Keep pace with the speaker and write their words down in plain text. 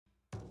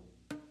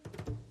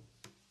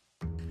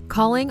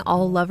Calling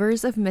all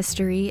lovers of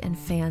mystery and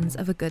fans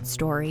of a good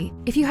story.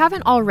 If you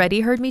haven't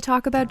already heard me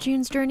talk about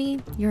June's Journey,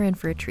 you're in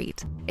for a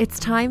treat. It's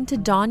time to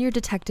don your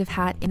detective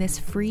hat in this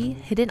free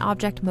hidden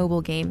object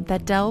mobile game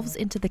that delves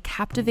into the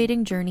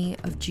captivating journey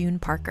of June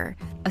Parker,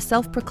 a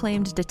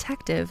self-proclaimed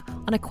detective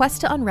on a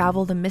quest to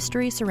unravel the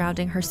mystery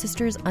surrounding her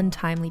sister's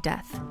untimely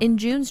death. In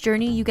June's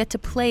Journey, you get to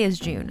play as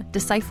June,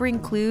 deciphering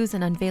clues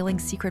and unveiling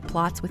secret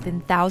plots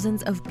within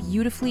thousands of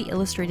beautifully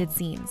illustrated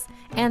scenes.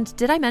 And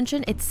did I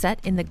mention it's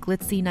set in the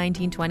glitzy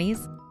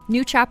 1920s?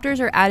 New chapters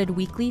are added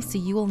weekly, so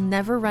you will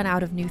never run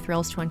out of new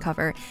thrills to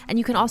uncover, and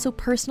you can also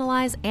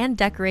personalize and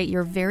decorate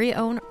your very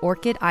own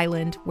Orchid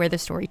Island where the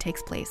story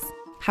takes place.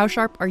 How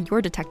sharp are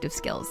your detective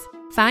skills?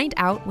 Find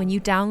out when you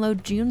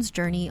download June's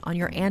Journey on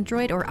your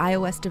Android or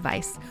iOS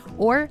device,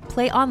 or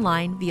play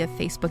online via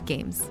Facebook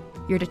Games.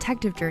 Your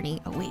detective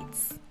journey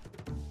awaits.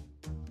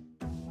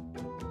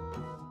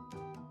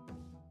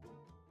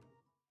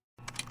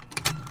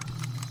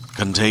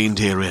 Contained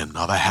herein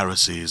are the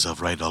heresies of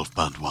Radolf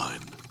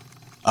Burntwine,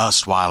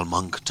 erstwhile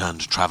monk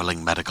turned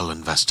traveling medical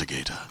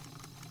investigator.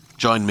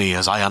 Join me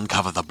as I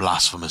uncover the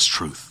blasphemous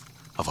truth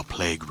of a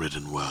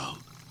plague-ridden world,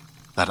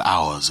 that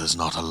ours is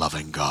not a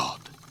loving God,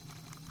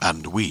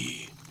 and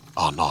we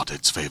are not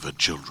its favored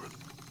children.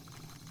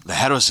 The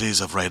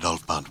heresies of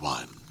Radolf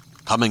Burntwine,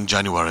 coming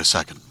January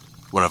 2nd,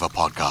 wherever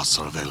podcasts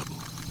are available.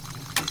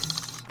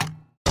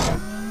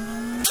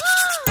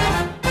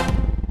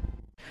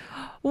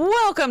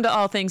 Welcome to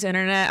All Things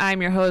Internet. I'm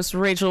your host,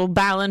 Rachel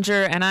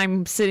Ballinger, and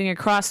I'm sitting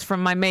across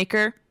from my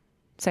maker.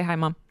 Say hi,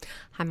 Mom.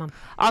 Hi, Mom.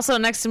 Also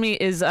next to me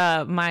is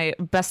my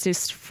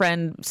bestest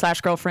friend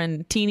 /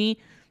 girlfriend, Teeny,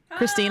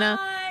 Christina.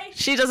 Hi.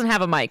 She doesn't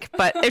have a mic,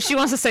 but if she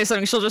wants to say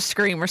something, she'll just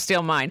scream or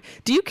steal mine.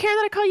 Do you care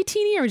that I call you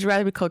Teeny, or would you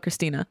rather be called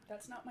Christina?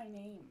 That's not my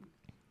name.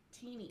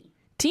 Teeny.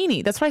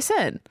 Teeny, that's what I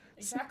said.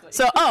 Exactly.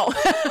 So,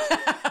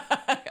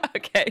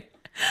 okay.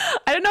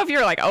 I don't know if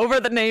you're like over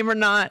the name or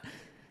not.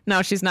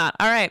 No, she's not.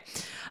 All right.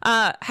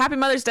 Happy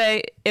Mother's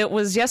Day. It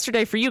was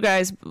yesterday for you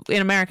guys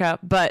in America,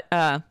 but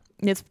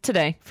it's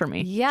today for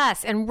me.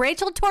 Yes, and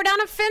Rachel tore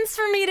down a fence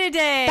for me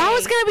today. That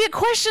was going to be a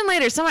question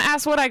later. Someone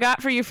asked what I got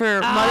for you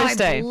for Mother's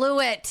Day. I blew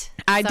it.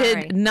 I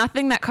Sorry. did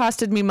nothing that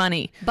costed me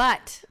money.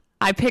 But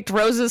I picked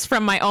roses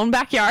from my own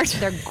backyard.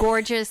 they're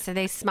gorgeous. And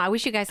they smell. I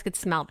wish you guys could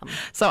smell them.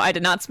 So I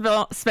did not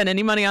spend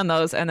any money on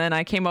those. And then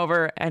I came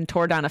over and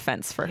tore down a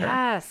fence for her.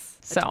 Yes.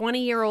 So. A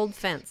 20-year-old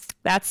fence.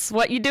 That's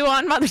what you do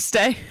on Mother's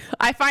Day.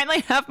 I finally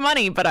have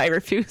money, but I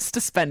refuse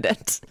to spend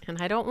it.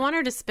 And I don't want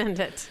her to spend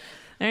it.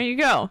 There you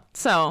go.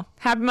 So,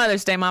 happy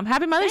Mother's Day, Mom.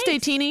 Happy Mother's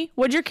Thanks. Day, Teeny.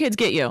 What'd your kids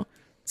get you?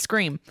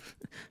 Scream.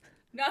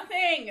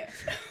 Nothing.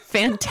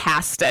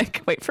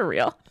 Fantastic. Wait, for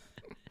real?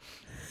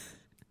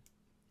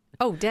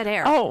 Oh, dead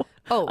air. Oh.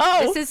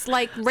 This is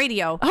like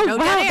radio. Oh, no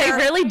wow. dead They air.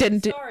 really didn't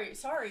do...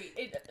 Sorry.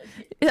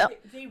 Yeah.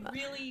 They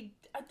really...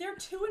 They're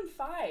 2 and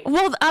 5.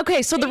 Well,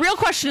 okay, so the real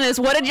question is,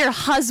 what did your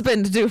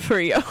husband do for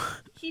you?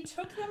 He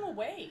took them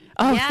away.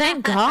 Oh, Yes.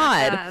 thank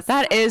God.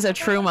 That is a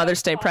true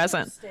Mother's Day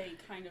present. Father's Day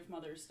kind of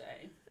Mother's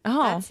Day.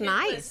 Oh. That's Kids'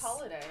 nice.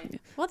 holiday.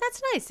 Well,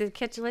 that's nice.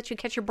 It let you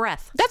catch your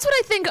breath. That's what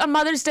I think on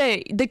Mother's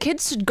Day. The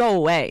kids should go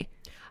away.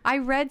 I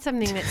read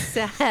something that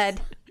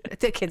said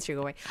the kids should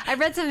go away. I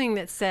read something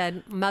that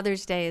said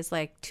Mother's Day is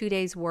like 2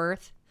 days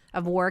worth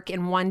of work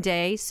in one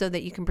day, so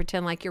that you can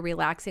pretend like you're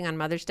relaxing on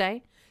Mother's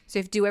Day. So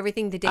if you do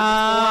everything the day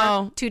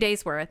before, 2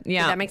 days worth.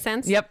 Yeah. Does that make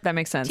sense? Yep, that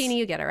makes sense. Teeny,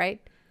 you get it, right?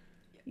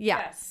 Yeah.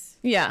 Yes.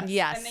 Yeah.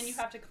 Yes. And then you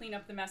have to clean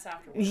up the mess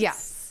afterwards.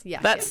 Yes.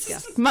 Yes. That's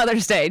yes.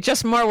 Mother's Day.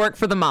 Just more work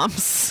for the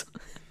moms.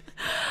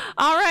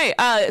 All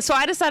right. So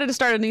I decided to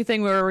start a new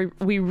thing where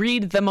we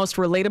read the most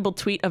relatable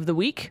tweet of the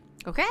week.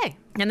 Okay.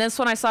 And this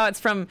one I saw, it's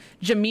from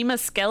Jemima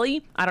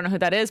Skelly. I don't know who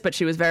that is, but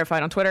she was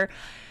verified on Twitter.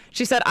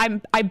 She said,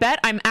 I bet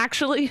I'm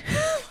actually...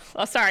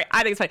 oh, sorry.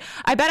 I think it's funny.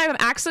 I bet I'm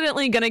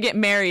accidentally going to get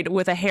married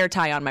with a hair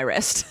tie on my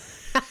wrist.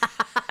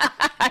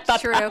 I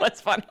thought True. that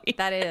was funny.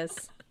 That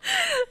is.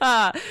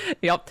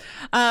 Yep.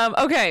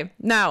 Okay.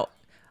 Now,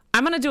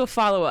 I'm going to do a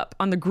follow-up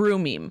on the Gru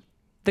meme.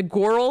 The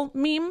Goyle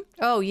meme.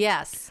 Oh,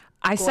 yes.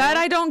 I said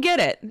I don't get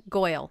it.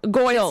 Goyle.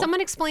 Goyle. Did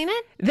someone explain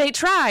it? They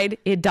tried.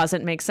 It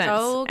doesn't make sense.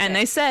 Oh, okay. And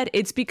they said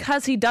it's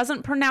because he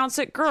doesn't pronounce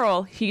it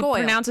girl. He Goyle.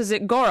 pronounces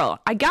it Goyle.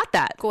 I got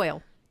that.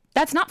 Goyle.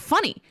 That's not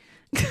funny.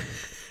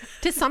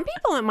 To some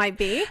people, it might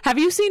be. Have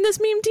you seen this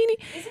meme, Teeny?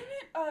 Isn't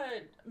it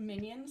a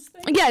Minions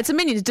thing? Yeah, it's a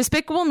Minions.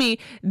 Despicable Me.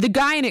 The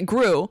guy in it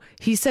grew.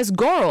 He says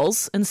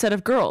girls instead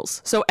of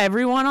girls. So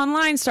everyone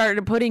online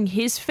started putting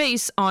his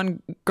face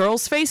on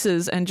girls'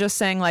 faces and just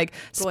saying like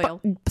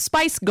Goyle.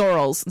 Spice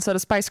Girls instead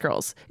of Spice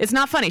Girls. It's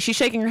not funny. She's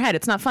shaking her head.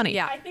 It's not funny.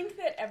 Yeah. I think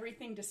that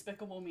everything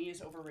Despicable Me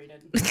is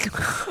overrated.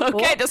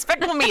 Okay,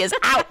 Despicable Me is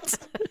out.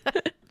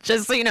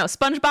 Just so you know,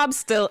 SpongeBob's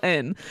still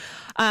in.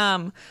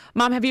 Mom,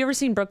 have you ever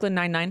seen Brooklyn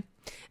Nine-Nine?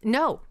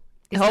 No.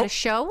 Is it a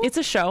show? It's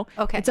a show.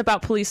 Okay. It's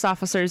about police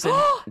officers. And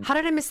How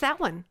did I miss that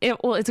one?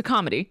 it's a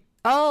comedy.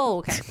 Oh,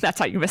 okay. That's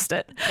how you missed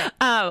it.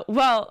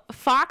 Well,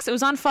 Fox, it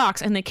was on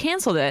Fox and they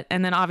canceled it.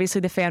 And then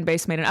obviously the fan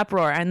base made an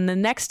uproar. And the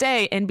next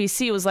day,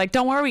 NBC was like,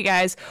 don't worry,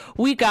 guys.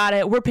 We got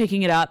it. We're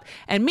picking it up.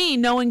 And me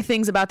knowing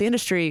things about the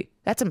industry,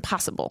 that's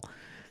impossible.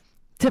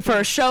 For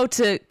a show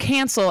to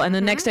cancel and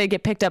the next day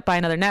get picked up by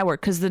another network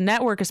because the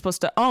network is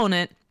supposed to own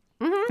it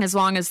as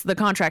long as the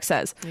contract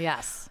says.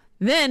 Yes.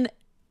 Then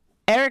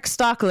Eric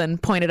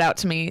Stockland pointed out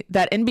to me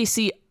that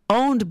NBC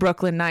owned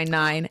Brooklyn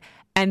Nine-Nine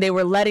and they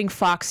were letting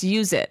Fox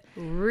use it.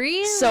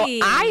 Really? So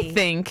I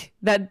think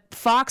that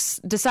Fox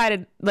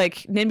decided, like,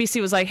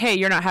 NBC was like, hey,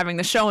 you're not having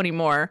the show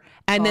anymore.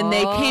 And then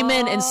they came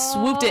in and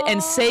swooped it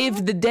and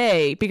saved the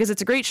day because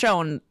it's a great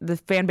show and the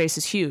fan base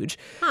is huge.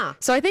 Huh.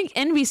 So I think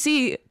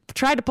NBC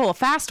tried to pull a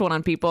fast one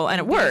on people and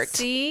it worked.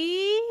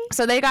 See?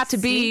 So they got to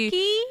be...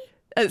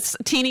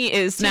 Teeny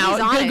is now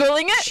on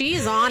Googling it.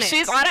 She's on it.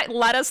 She's on it.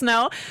 Let us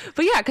know.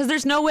 But yeah, because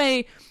there's no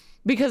way,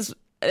 because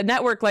a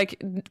network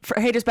like,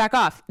 hey, just back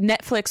off.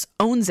 Netflix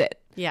owns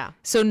it. Yeah.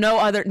 So no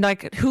other,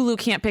 like Hulu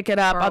can't pick it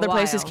up. For a Other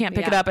places while, can't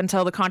pick it yeah. up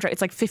until the contract.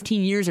 It's like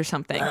 15 years or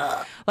something.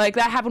 Like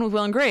that happened with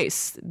Will and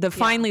Grace.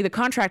 Finally the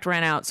contract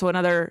ran out, so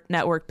another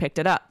network picked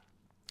it up.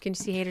 Can you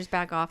see haters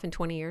back off in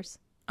 20 years?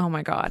 Oh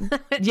my God. Pick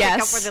up where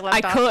Yes, they I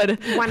left off. could.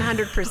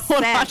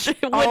 100%.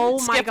 It wouldn't Oh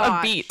my skip a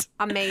gosh. beat.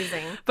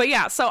 Amazing. But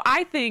yeah, so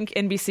I think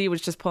NBC was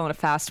just pulling a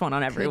fast one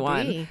on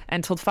everyone be.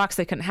 and told Fox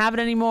they couldn't have it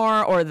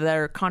anymore, or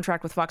their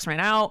contract with Fox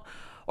ran out,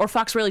 or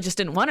Fox really just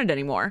didn't want it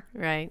anymore.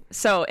 Right.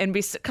 So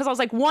NBC, because I was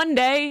like, one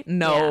day,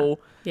 no.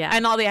 Yeah.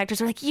 And all the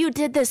actors were like, you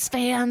did this,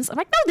 fans. I'm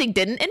like, no, they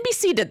didn't.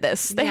 NBC did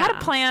this. They had a Yeah.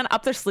 plan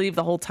up their sleeve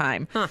the whole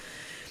time. All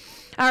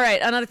right.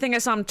 Another thing I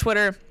saw on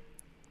Twitter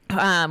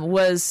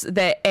was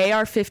the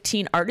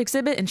AR-15 art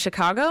exhibit in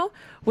Chicago,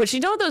 which, you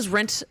know, those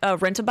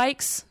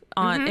rent-a-bikes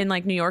on in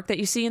like New York that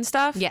you see and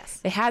stuff? Yes.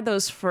 They had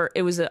those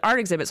it was an art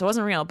exhibit, so it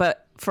wasn't real,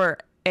 but for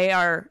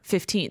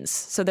AR-15s.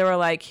 So they were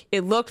like,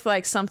 it looked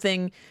like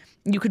something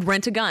you could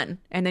rent a gun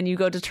and then you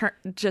go to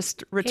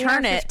just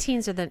return it.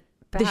 AR-15s are the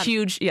The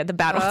huge, the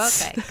bad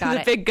ones. Okay, got the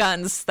it. big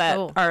guns that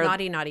are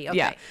naughty. Okay.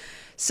 Yeah.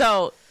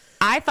 So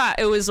I thought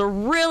it was a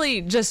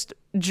really just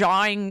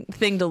jarring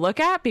thing to look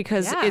at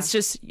because Yeah. it's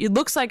just, it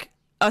looks like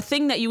a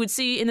thing that you would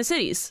see in the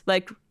cities.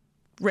 Like,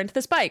 rent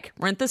this bike,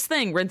 rent this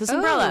thing, rent this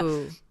umbrella.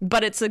 Ooh.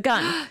 But it's a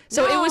gun.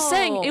 So it was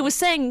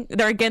saying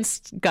they're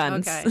against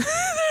guns. Okay.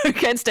 They're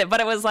against it.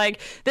 But it was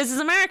like, this is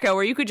America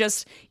where you could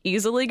just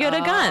easily get a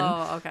gun.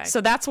 Oh, okay.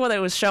 So that's what it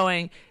was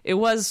showing. It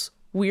was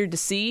weird to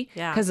see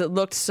Yeah. because it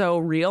looked so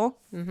real.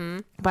 Mm-hmm.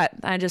 But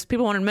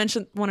people wanted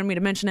me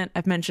to mention it.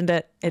 I've mentioned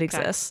it. It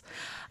exists.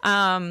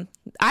 I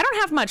don't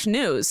have much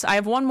news. I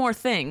have one more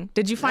thing.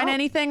 Did you find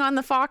anything on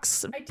the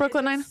Fox I did.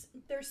 Brooklyn Nine?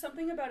 There's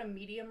something about a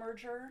media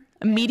merger.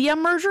 A media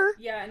merger?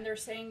 Yeah, and they're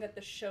saying that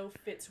the show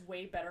fits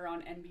way better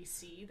on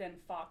NBC than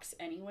Fox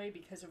anyway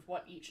because of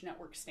what each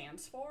network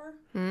stands for.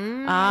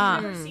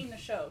 I've never seen the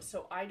show,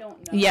 so I don't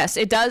know. Yes,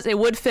 it does. It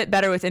would fit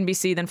better with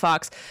NBC than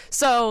Fox.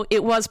 So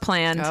it was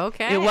planned.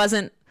 Okay. It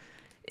wasn't.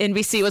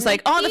 NBC was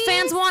like, oh, the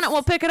fans want it.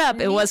 We'll pick it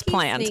up. It was Sneaky,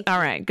 planned. sneaky. All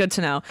right. Good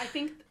to know. I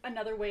think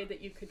another way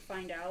that you could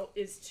find out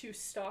is to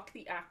stalk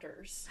the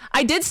actors.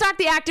 I did stalk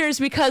the actors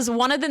because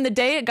one of them, the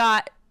day it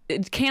got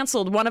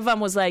canceled, one of them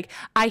was like,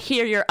 I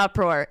hear your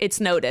uproar. It's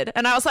noted.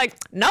 And I was like,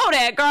 note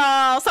it,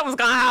 girl. Something's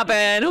going to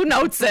happen. Who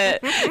notes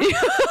it?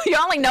 You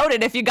only note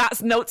it if you got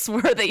notes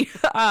worthy.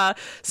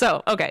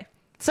 Okay.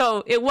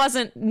 So it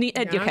wasn't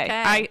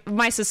okay.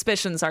 My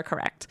suspicions are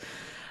correct.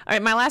 All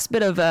right. My last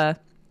bit of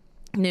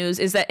news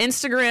is that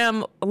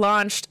Instagram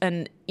launched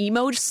an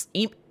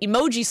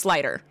emoji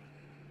slider.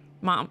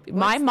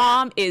 My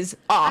mom is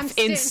off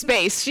in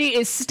space. She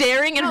is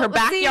staring in her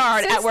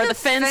backyard at where the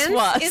fence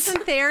was.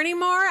 Isn't there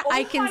anymore? Oh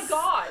my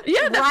god!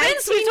 Yeah, the Right,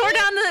 fence. We tore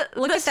down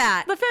Look at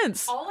that. the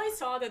fence. All I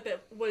saw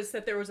was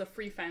that there was a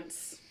free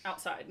fence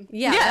outside.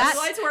 Yeah, Yes. I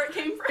that's realized where it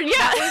came from.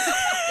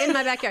 Yeah. in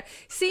my backyard.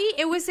 See,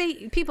 it was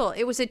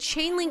a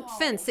chain link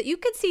fence that you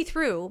could see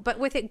through, but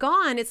with it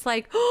gone, it's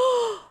like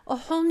a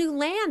whole new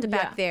land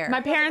back there. My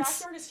The parents.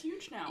 backyard is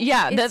huge now.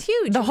 Yeah, It's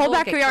huge. The whole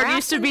We'll get backyard grass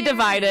used to in be there.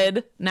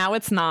 divided. Now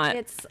it's not.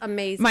 It's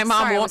amazing. My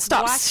mom Sorry, I won't was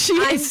stop. She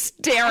I'm- is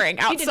staring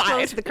I need to close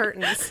outside. the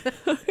curtains.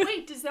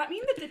 Wait, does that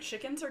mean that the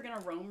chickens are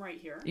gonna roam right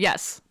here?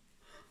 Yes.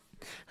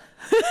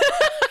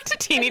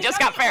 Teeny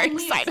just I'm got the very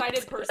only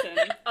excited. person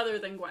other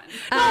than Gwen.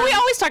 No, we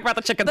always talk about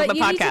the chickens on But the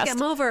you need to podcast.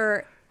 come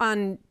over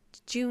on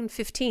June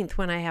 15th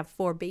when I have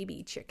 4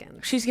 baby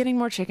chickens. She's getting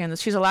more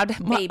chickens. She's allowed to.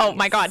 Oh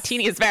my Babies. God,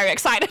 Teeny is very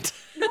excited.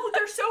 No,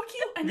 they're so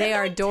cute. And They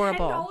they're are like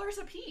adorable.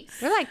 $10 a piece.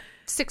 They're like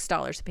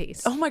 $6 a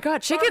piece. Oh my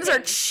God, chickens are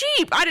Bargain.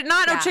 cheap. I did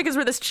not know Yeah. chickens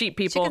were this cheap,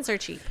 people. Chickens are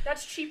cheap.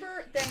 That's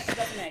cheaper than a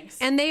dozen eggs.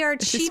 And they are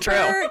is cheaper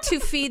true. to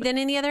feed than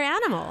any other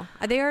animal.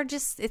 They are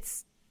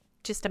it's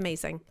just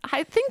amazing.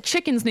 I think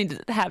chickens need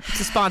to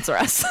sponsor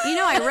us. You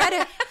know,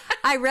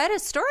 I read a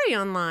story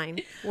online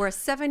where a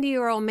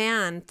 70-year-old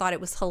man thought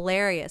it was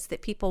hilarious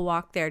that people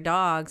walk their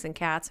dogs and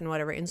cats and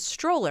whatever in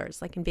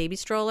strollers, like in baby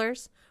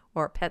strollers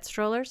or pet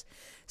strollers.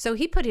 So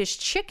he put his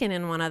chicken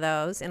in one of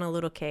those in a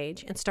little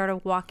cage and started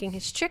walking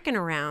his chicken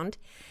around.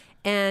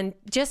 and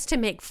just to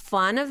make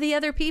fun of the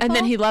other people. And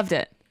then he loved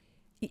it.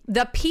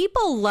 The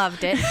people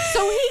loved it,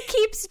 so he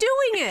keeps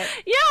doing it.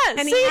 Yeah,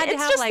 and see, he had to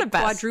it's have just the like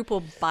best.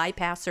 quadruple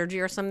bypass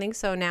surgery or something.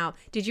 So now,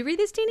 did you read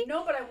this, Teeny?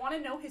 No, but I want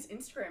to know his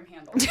Instagram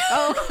handle.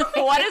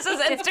 What is his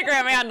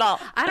Instagram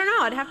handle? I don't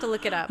know. I'd have to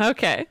look it up.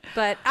 Okay.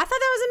 But I thought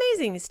that was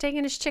amazing. He's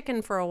taking his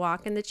chicken for a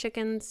walk, and the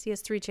chickens, he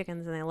has 3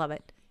 chickens, and they love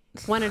it.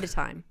 One at a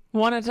time.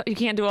 You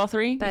can't do all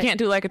 3? But- You can't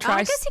do like a I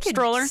guess he could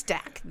stroller?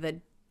 stack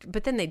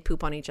but then they'd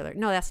poop on each other.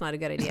 No, that's not a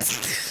good idea.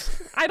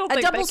 I don't A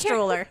think double they can.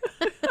 stroller.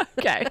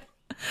 Okay.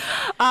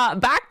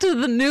 Back to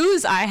the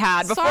news I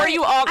had before Sorry,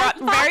 you all I got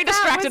thought very that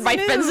distracted was by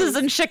news. fences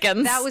and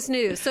chickens. That was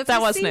news. So if That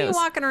you was see me news.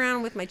 walking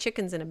around with my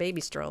chickens in a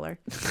baby stroller,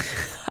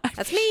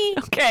 that's me.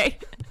 Okay.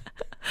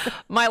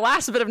 My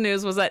last bit of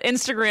news was that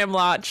Instagram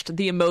launched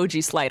the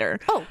emoji slider.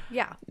 Oh,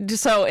 yeah.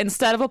 So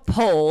instead of a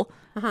poll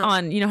Uh-huh.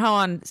 on,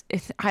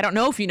 I don't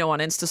know if you know on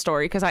Insta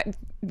Story because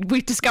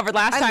we discovered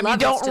last time you love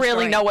don't Insta really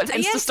Story. know what Yeah,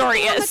 Insta it's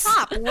Story on is. the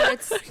top where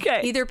it's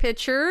Okay. either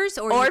pictures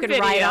or Or you can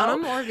write video.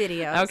 on them or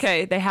videos.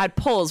 Okay, they had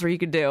polls where you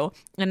could do,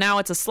 and now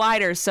it's a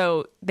slider.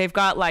 So they've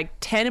got like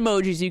 10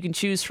 emojis you can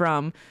choose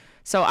from.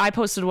 So I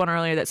posted one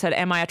earlier that said,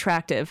 "Am I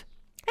attractive?"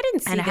 I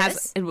didn't see And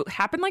this. it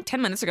happened like 10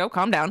 minutes ago.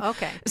 Calm down.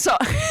 Okay. So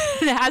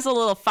it has a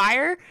little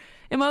fire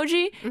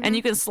emoji, and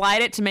you can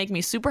slide it to make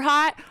me super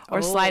hot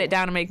or slide it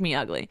down to make me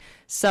ugly.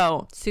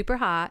 So, Super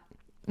hot.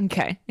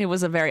 okay, it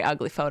was a very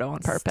ugly photo on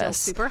purpose.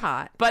 Still super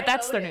hot. But I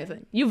that's their new voted.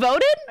 thing. You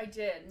voted? I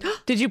did.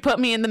 Did you put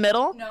me in the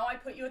middle? No, I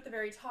put you at the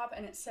very top,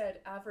 and it said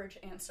average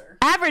answer.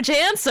 Average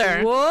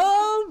answer.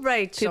 Whoa,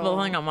 Rachel.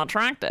 People think I'm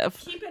attractive.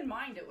 Keep in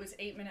mind, it was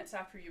 8 minutes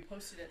after you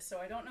posted it, so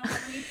I don't know how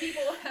many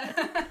people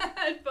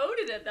had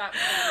voted at that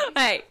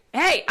point.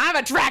 Hey, I'm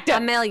attractive.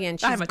 A million.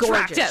 She's I'm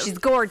gorgeous. attractive. She's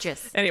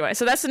gorgeous. Anyway,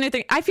 so that's the new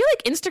thing. I feel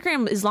like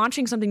Instagram is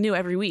launching something new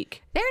every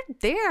week.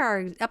 They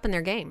are up in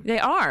their game. They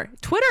are.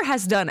 Twitter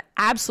has done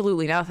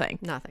absolutely nothing.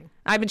 Nothing.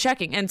 I've been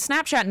checking. And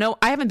Snapchat, no,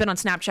 I haven't been on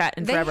Snapchat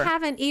in They forever.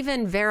 haven't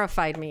even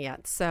verified me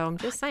yet, so I'm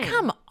just saying.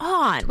 Come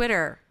on.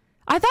 Twitter.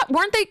 I thought,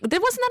 wasn't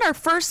that our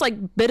first like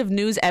bit of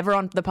news ever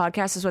on the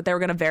podcast is what they were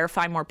going to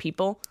verify more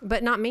people,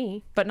 But not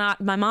me. but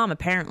not my mom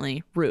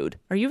apparently. Rude.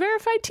 Are you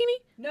verified, Teeny?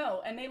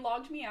 No, and they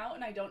logged me out,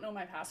 and I don't know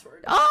my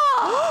password.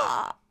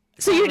 Oh.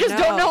 So you just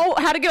don't know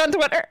how to get on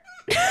Twitter?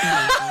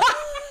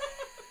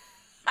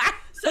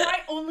 So I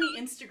only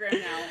Instagram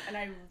now, and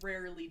I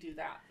rarely do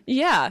that.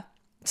 Yeah.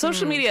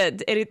 Social media,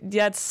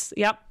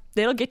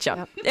 it'll get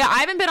you. Yeah, I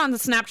haven't been on the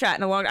Snapchat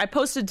in a long. I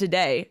posted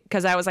today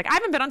because I was like, I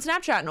haven't been on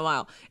Snapchat in a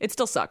while. It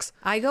still sucks.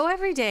 I go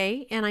every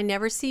day, and I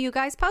never see you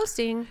guys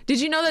posting. Did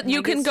you know that you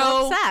I get can so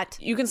go? upset.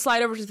 You can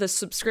slide over to the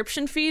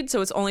subscription feed,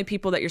 so it's only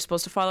people that you're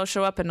supposed to follow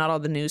show up, and not all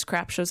the news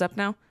crap shows up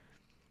now.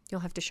 You'll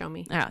have to show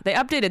me. Yeah, they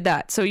updated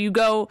that. So you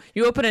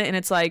open it, and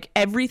it's like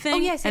everything, Oh,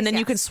 yes, and then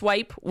you yes. can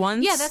swipe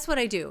once. Yeah, that's what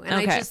I do. And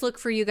Okay. I just look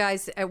for you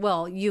guys.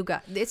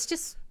 It's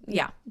just,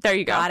 yeah. There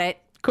you go. Got it.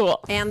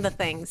 Cool. And the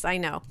things. I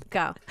know.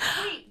 Go.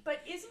 Wait, but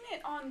isn't it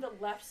on the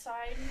left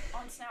side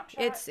on Snapchat?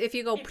 It's if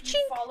you go, If "Pachink."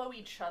 you follow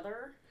each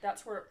other,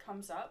 that's where it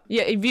comes up.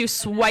 Yeah, if you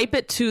swipe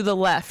it to the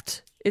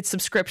left, it's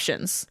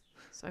subscriptions.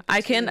 Swipe it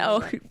I to can. the Oh,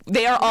 left.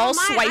 they are all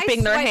mine, I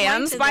swiping their swipe mine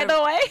hands. to By the-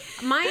 the way,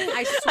 Mine,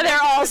 I swipe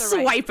they're all to the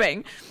right.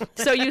 swiping.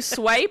 So you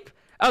swipe.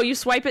 Oh, you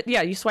swipe it.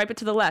 Yeah, you swipe it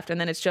to the left, and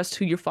then it's just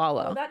who you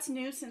follow. Oh, that's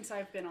new since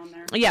I've been on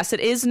there. Yes, it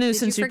is new Did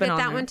since you you've been forget on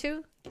that there. one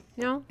too?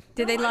 No?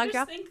 Did they No, log I you off?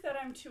 just think that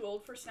I'm too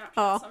old for Snapchat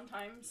Oh.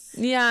 sometimes.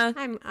 Yeah,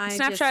 I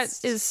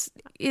Snapchat just-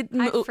 it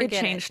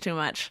forget changed too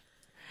much.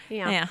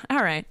 Yeah. Yeah.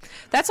 All right.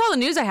 That's all the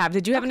news I have.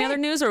 Did you have any Okay.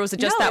 other news, or was it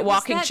just No, that it was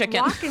walking that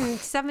chicken? Walking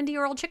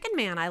 70-year-old chicken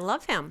man. I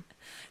love him.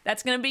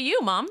 That's gonna be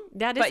you, Mom.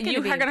 That is but gonna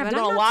you be, are gonna have but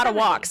to do I'm a not lot of 70.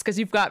 walks because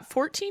you've got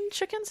 14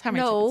 chickens. How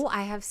many? No, chickens?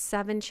 I have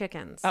 7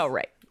 chickens. Oh,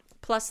 right.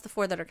 Plus the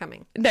 4 that are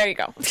coming. There you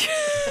go.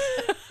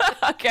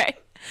 Okay.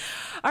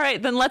 All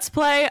right, then let's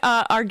play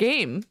our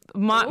game.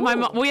 My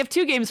mom, we have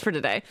 2 games for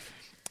today.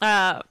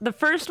 The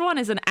first one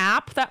is an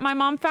app that my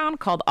mom found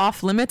called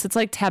Off Limits. It's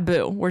like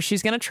Taboo, where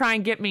she's going to try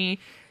and get me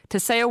to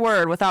say a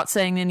word without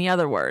saying any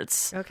other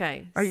words.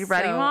 Okay. Are you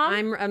ready, so Mom?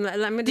 I'm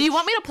gonna Do you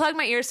want me to plug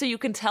my ears so you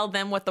can tell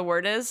them what the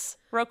word is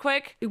real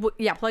quick?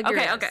 Yeah, plug your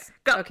Okay, ears. okay,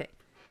 go. Okay.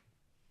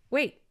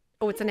 Wait.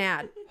 Oh, it's an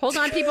ad. Hold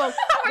on, people.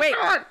 Wait.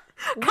 God.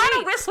 Wait.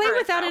 Kinda whisper Play it,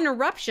 without though.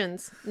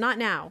 interruptions. Not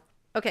now.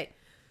 Okay.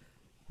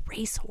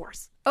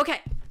 Racehorse.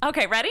 Okay.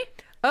 Okay, ready?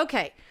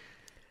 Okay.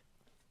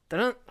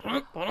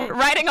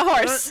 Riding a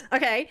horse.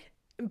 Okay.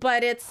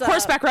 But it's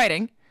Horseback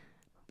riding.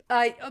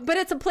 But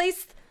it's a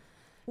place.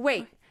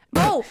 Wait.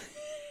 Oh.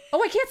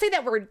 Oh, I can't say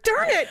that word.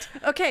 Darn it.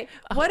 Okay.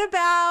 What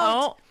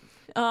about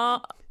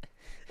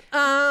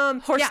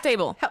Horse yeah,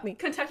 stable. Help me.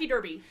 Kentucky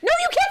Derby. No,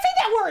 you can't say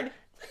that word.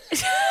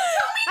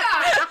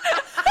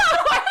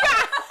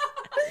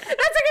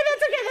 That's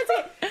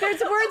okay.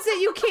 There's words that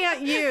you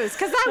can't use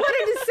because I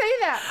wanted to say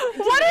that.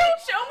 What did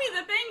show me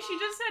the thing? She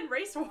just said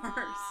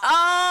racehorse.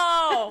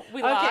 Oh,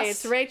 we lost. Okay,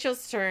 it's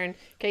Rachel's turn.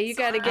 Okay, you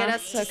got to get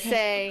us to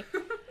say.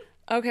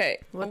 Okay.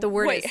 What the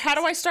word Wait, is. how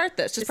do I start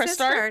this? Just It press says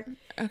start?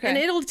 Okay. And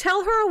it'll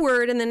tell her a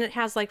word, and then it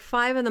has like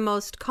 5 of the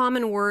most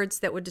common words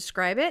that would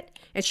describe it,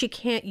 and she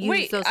can't use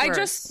Wait, those I words.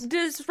 just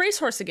did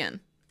racehorse again.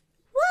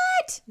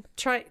 What?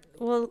 Try.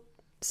 Well,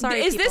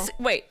 sorry. Is people. this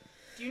wait?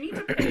 Do you need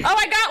to? Oh,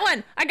 I got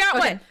one. I got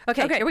Okay. one.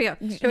 Okay. Here we go.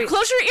 Here we go.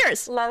 Close your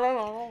ears.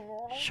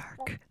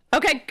 Shark.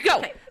 Okay, go.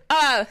 Okay.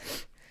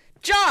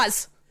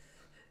 Jaws.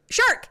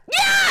 Shark?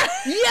 Yeah!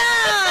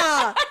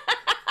 Yeah!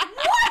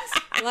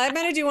 Well, I'm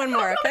going to do one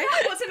more, okay?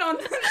 That wasn't on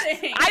the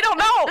thing. I don't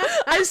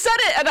know. I said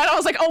it, and then I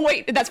was like, oh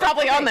wait, that's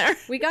probably on there.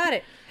 We got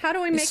it. How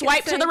do I make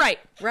Swipe it to the right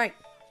Right.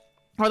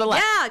 or the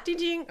left. Yeah,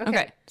 ding. Okay.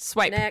 Okay,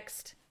 swipe.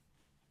 Next.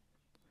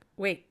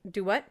 Wait,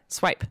 do what?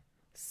 Swipe.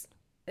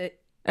 Uh,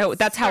 Oh,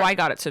 that's how I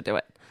got it to do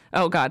it.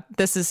 Oh God,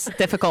 this is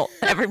difficult.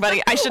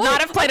 Everybody, I should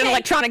not have played an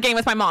electronic game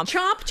with my mom.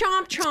 chomp,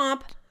 chomp,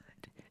 chomp.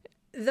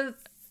 The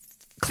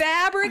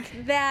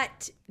fabric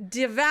that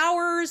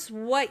devours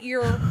what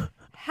your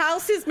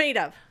house is made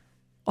of.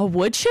 A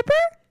wood chipper?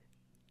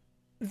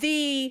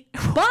 The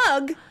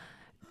bug.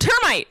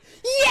 Termite.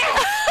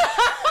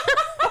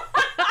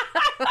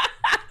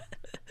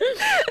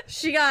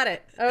 She got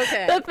it.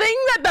 Okay. The thing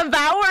that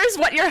devours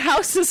what your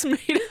house is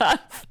made of.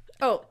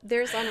 Oh,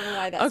 there's, I don't know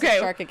why that's Okay. a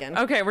shark again.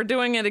 Okay, we're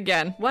doing it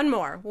again. One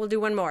more. We'll do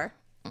one more.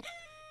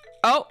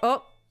 Oh.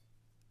 Oh,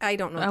 I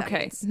don't know what that Okay.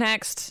 means.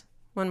 Next.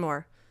 One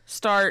more.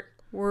 Start.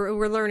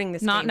 We're learning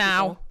this. Not game,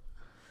 now. people.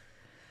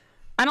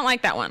 I don't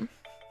like that one.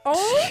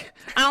 Oh,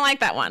 I don't like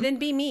that one. then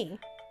be me.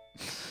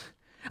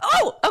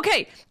 Oh,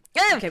 okay.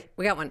 Okay,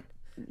 we got one.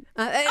 Oh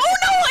no,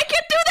 I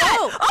can't do that.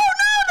 Oh. Oh,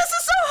 no, this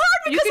is so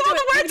hard You because can all do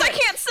the it. You words I can do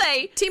it. can't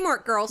say.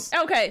 Teamwork, girls.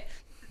 Okay.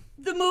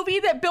 The movie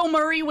that Bill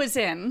Murray was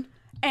in,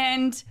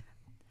 and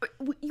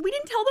we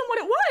didn't tell them what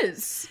it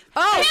was.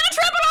 Oh, Hannah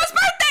Trapano's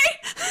birthday.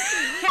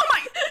 Oh my.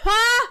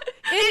 huh?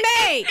 In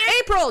May,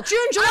 April, June,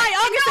 July,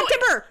 August,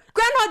 September.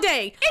 Groundhog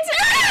Day.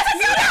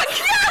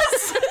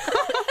 Yes!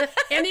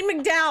 Andy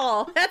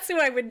McDowell. That's who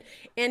I would.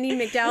 Andy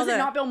McDowell. Was it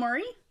not Bill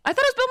Murray? I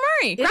thought it was Bill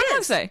Murray.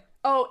 Groundhog's is. Day.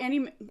 Oh,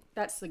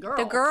 that's the girl.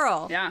 The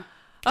girl. Yeah.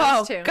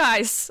 Oh, two.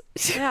 guys.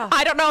 Yeah.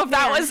 I don't know if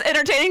that Yeah. was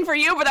entertaining for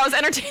you, but that was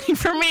entertaining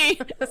for me.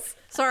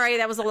 Sorry,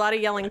 that was a lot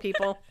of yelling,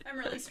 people. I'm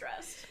really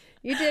stressed.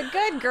 You did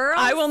good, girl.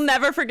 I will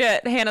never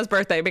forget Hannah's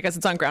birthday because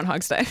it's on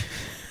Groundhog's Day.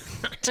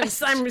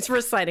 I'm just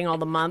reciting all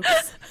the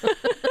months.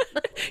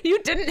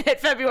 You didn't hit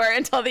February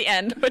until the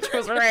end, which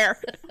was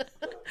rare.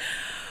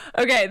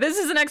 Okay, this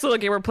is the next little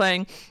game we're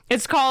playing.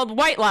 It's called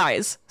White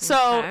Lies.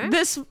 So Okay.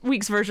 this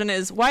week's version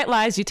is White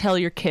Lies You Tell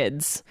Your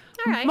Kids.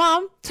 All right.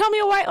 Mom, tell me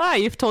a white lie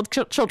you've told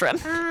children.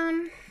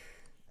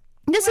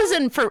 This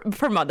isn't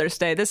for Mother's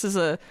Day. This is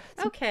a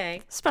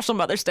Okay. special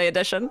Mother's Day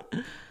edition.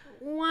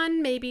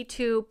 1, maybe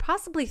 2,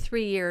 possibly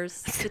 3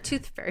 years. The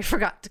tooth fairy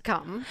forgot to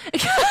come.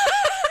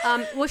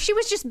 Well, she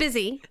was just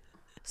busy,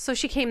 so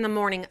she came the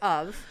morning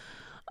of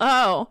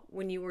Oh,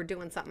 when you were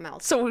doing something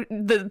else. so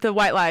the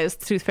white lie is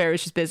Tooth Fairy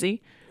is just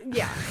busy.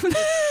 Yeah.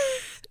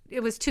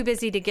 It was too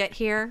busy to get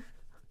here.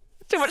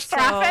 Too much So,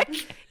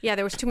 traffic. yeah,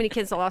 there was too many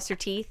kids that lost their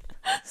teeth.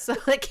 So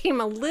it came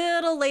a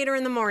little later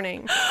in the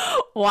morning.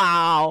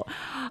 Wow.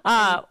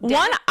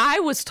 One I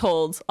was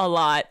told a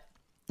lot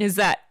is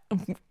that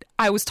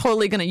I was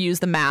totally going to use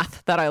the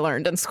math that I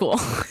learned in school.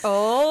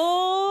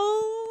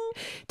 Oh.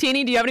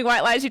 Teeny, do you have any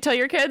white lies you tell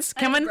your kids?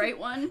 I have a Coming? great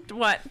one.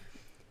 What?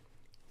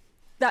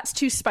 That's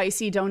too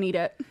spicy. Don't eat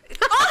it.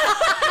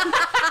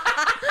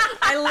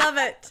 I love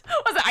it.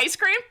 Was it ice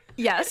cream?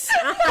 Yes.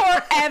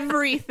 For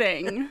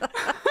everything.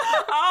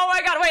 Oh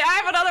my God. Wait, I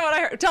have another one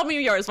I heard. Tell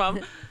me yours, Mom.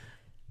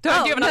 Do you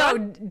have another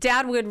one?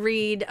 Dad would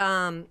read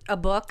a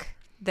book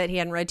that he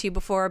hadn't read to you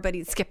before, but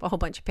he'd skip a whole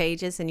bunch of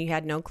pages and you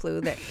had no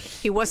clue that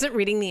he wasn't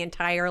reading the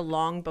entire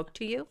long book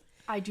to you.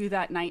 I do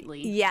that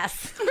nightly.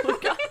 Yes.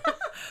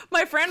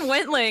 My friend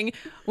Wentling,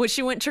 when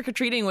she went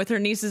trick-or-treating with her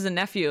nieces and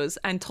nephews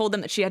and told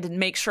them that she had to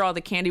make sure all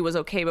the candy was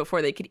okay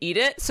before they could eat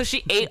it. So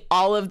she ate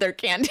all of their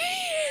candy.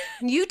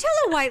 You tell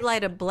a white lie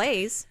to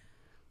Blaze.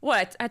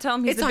 What? I tell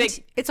him he's It's a on,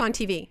 big... it's on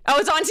TV. Oh,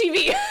 it's on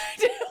TV.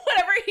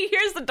 Whenever he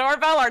hears the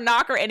doorbell or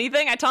knock or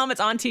anything, I tell him it's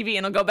on TV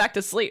and he'll go back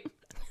to sleep.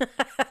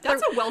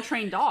 That's a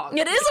well-trained dog.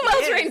 It is a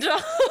well-trained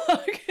dog.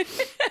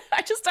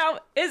 I just tell him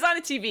it's on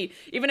the TV,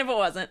 even if it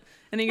wasn't.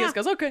 And he just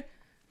goes, okay.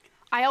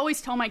 I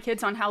always tell my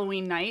kids on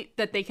Halloween night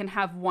that they can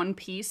have one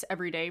piece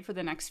every day for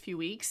the next few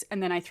weeks,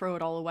 and then I throw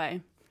it all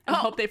away and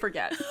hope they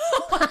forget.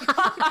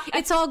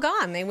 It's all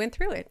gone. They went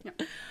through it.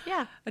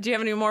 Yeah. Do you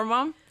have any more,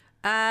 Mom?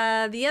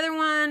 The other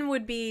one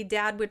would be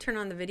Dad would turn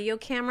on the video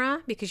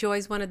camera because you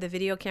always wanted the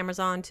video cameras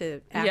on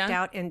to act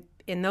Yeah. out. And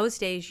in those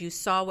days, you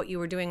saw what you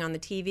were doing on the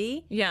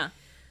TV. Yeah.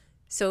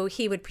 So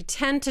he would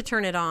pretend to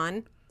turn it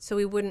on so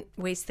we wouldn't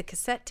waste the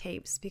cassette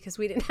tapes because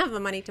we didn't have the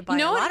money to buy You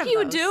know a lot what of he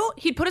would those. do?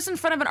 He'd put us in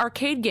front of an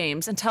arcade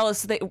games and tell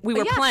us that we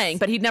were yes. playing,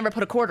 but he'd never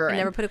put a quarter in.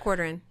 Never put a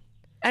quarter in.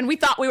 And we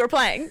thought we were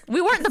playing. We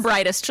weren't the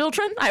brightest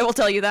children, I will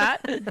tell you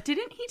that.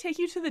 Didn't he take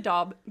you to the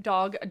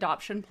dog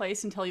adoption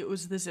place and tell you it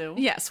was the zoo?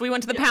 Yes, we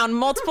went to the pound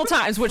multiple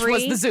times, which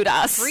was the zoo to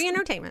us. Free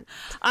entertainment.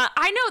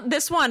 I know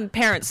this one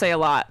parents say a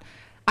lot.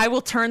 I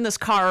will turn this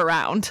car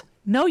around.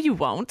 No, you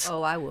won't.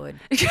 Oh, I would.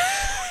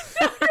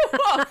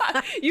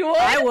 You would?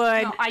 I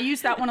would. No, I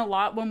use that one a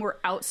lot when we're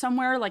out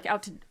somewhere, like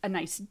out to a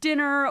nice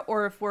dinner,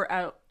 or if we're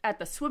out at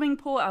the swimming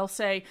pool. I'll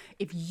say,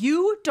 if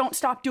you don't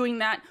stop doing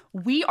that,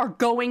 we are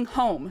going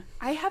home.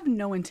 I have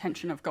no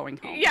intention of going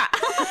home. Yeah.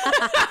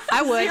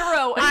 I would.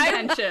 Zero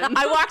intention.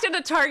 I walked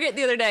into Target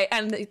the other day,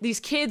 and these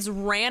kids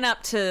ran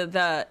up to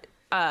the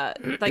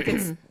like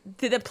it's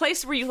the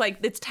place where you like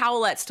it's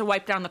towelettes to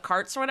wipe down the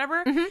carts or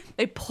whatever.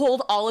 They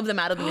pulled all of them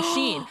out of the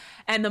machine,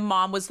 and the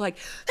mom was like,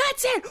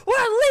 "That's it, we're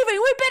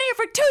leaving. We've been here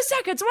for 2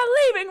 seconds.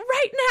 We're leaving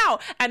right now."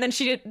 And then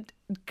she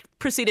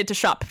proceeded to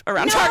shop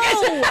around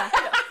Target.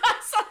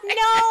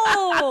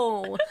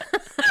 No.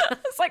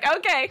 It's like,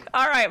 okay,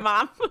 all right,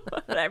 Mom,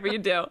 whatever you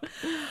do. All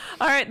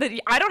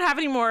right, I don't have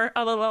any more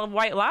little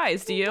white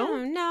lies. Do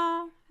you?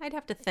 No, I'd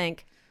have to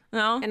think.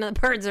 No. And the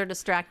birds are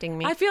distracting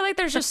me. I feel like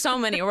there's just so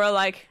many where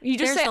like you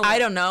just There's say a I lot.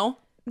 don't know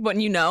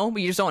when you know,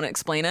 but you just don't want to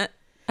explain it.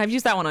 I've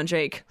used that one on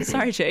Jake.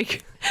 Sorry,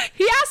 Jake.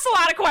 He asks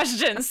a lot of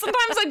questions.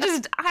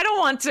 Sometimes I don't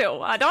want to.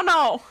 I don't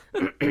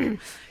know.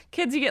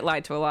 Kids, you get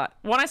lied to a lot.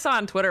 One I saw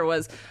on Twitter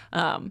was,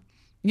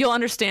 you'll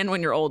understand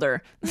when you're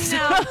older.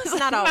 No,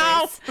 not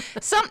always.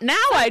 No. Now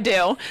I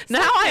do.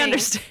 Now I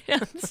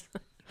understand.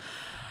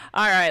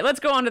 All right,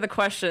 let's go on to the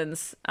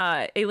questions.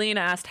 Aileen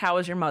asked, "How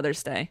was your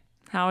Mother's Day?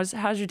 How's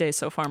your day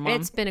so far, Mom?"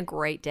 It's been a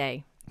great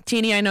day.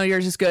 Teeny, I know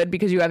yours is good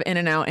because you have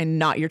In-N-Out and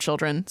not your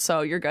children,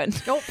 so you're good.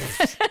 Nope.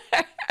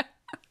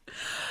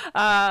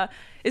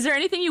 Is there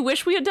anything you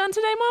wish we had done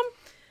today,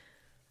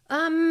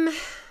 Mom? No,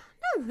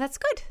 that's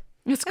good.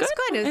 It's That's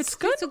good. good. It's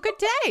good. It's a good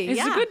day.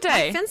 It's a good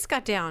day. My fence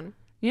got down.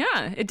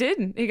 Yeah, it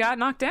did. It got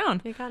knocked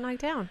down. It got knocked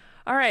down.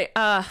 All right.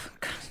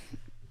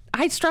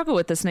 I struggle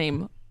with this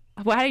name.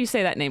 Well, how do you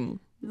say that name?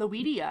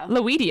 Loedia.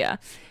 Loedia.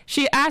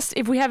 She asked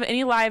if we have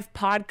any live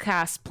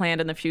podcasts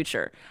planned in the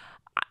future.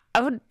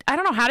 I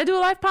don't know how to do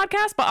a live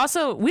podcast, but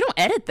also we don't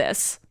edit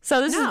this. So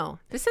this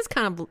This is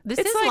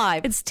is like,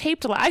 live. It's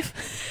taped live.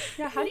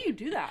 Yeah, how do you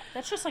do that?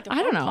 That's just like a phone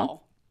I don't know.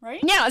 call, right?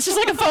 Yeah, it's just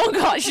like a phone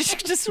call. We'll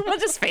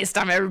just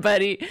FaceTime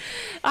everybody.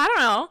 I don't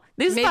know.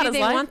 This is about Maybe as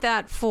they live. want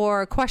that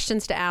for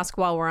questions to ask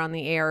while we're on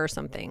the air or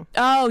something.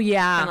 Oh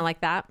yeah, Kind of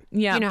like that.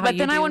 yeah. You know how but you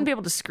then I do- wouldn't be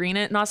able to screen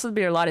it, and also there'd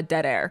be a lot of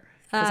dead air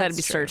because I had to be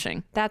That's true.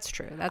 searching. That's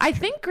true. That's I true.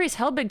 think Grace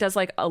Helbig does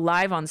like a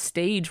live on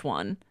stage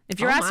one. If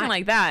you're Oh, asking my.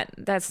 like that,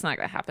 that's not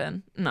gonna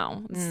happen.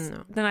 No.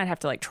 Then I'd have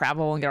to like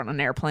travel and get on an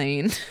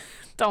airplane.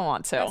 Don't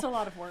want to. That's a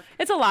lot of work.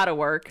 It's a lot of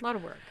work. a lot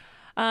of work.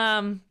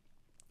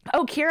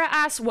 Oh, Kira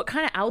asked what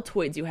kind of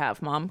Altoids you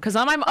have, Mom. Because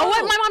on my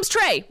my mom's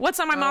tray. What's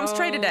on my mom's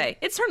tray today?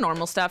 It's her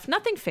normal stuff.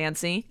 Nothing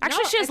fancy.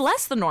 Actually, No, she has it's-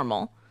 less than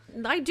normal.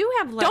 I do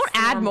have less. Don't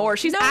add normal. more.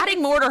 She's No,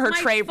 adding more to her my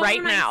tray phone, right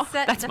I now.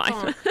 set That's the mine.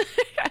 phone.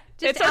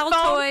 It's Just her phone,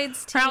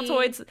 Altoids, her tea.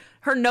 Altoids,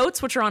 her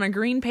notes, which are on a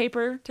green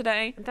paper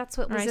today. That's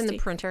what was Iced in the tea.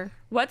 printer.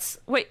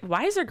 Wait,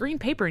 why is there green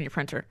paper in your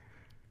printer?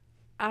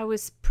 I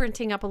was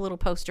printing up a little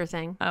poster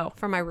thing. Oh.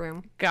 For my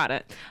room. Got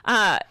it.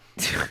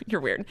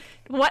 You're weird.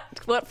 What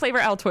flavor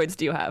Altoids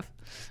do you have?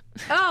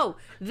 Oh,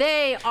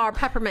 they are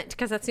peppermint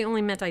because that's the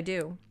only mint I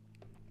do.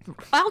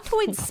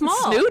 Altoids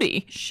small.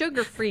 Snooty.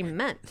 Sugar-free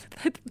mint.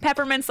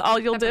 Peppermint's all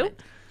you'll do?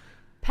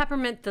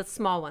 Peppermint, the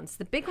small ones.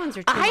 The big ones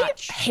are too I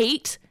much.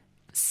 hate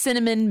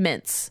cinnamon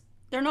mints.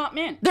 They're not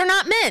mint. They're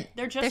not mint.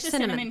 They're just They're a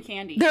cinnamon. cinnamon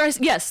candy.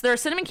 They're a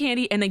cinnamon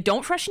candy, and they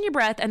don't freshen your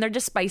breath, and they're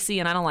just spicy,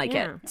 and I don't like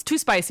Yeah. it. It's too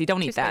spicy.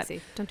 Don't Too eat that.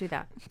 spicy. Don't do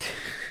that.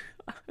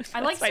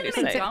 I like That's what I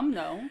cinnamon say. gum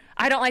though.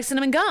 I don't like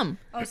cinnamon gum.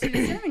 Oh, see,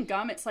 the cinnamon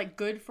gum, it's like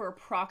good for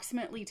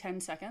approximately 10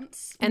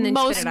 seconds. And then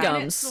Most spit it out.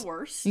 gum. It's the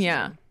worst.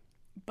 Yeah.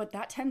 But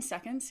that 10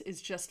 seconds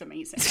is just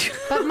amazing.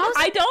 But most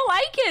I don't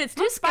like it. It's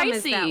too gum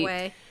is spicy. that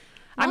way.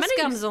 I'm Most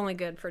gonna gum's only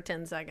good for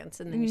 10 seconds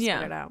and then you Yeah.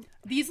 spit it out.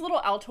 These little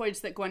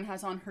Altoids that Gwen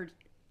has on her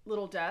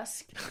little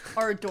desk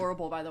are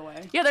adorable, by the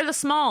way. Yeah, they're the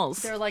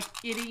smalls. They're like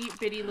itty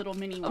bitty little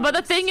mini ones. But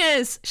the thing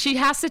is, she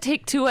has to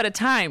take 2 at a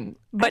time.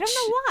 But I don't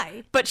know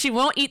why. But she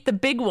won't eat the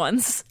big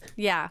ones.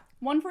 Yeah.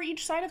 one for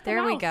each side of the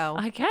There we mouth. go.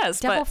 I guess.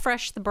 Double but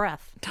fresh the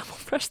breath. double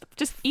fresh.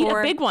 Just eat For-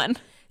 a big one.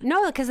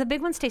 No, because the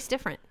big ones taste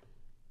different.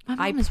 My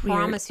I mom is weird.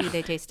 promise you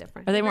they taste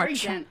different. Are they more? Very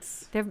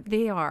dense.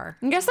 They are.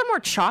 I guess they're more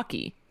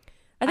chalky.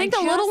 I think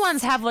the little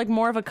ones have like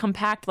more of a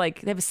compact,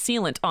 like they have a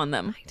sealant on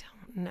them. I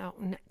don't know.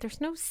 No, there's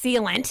no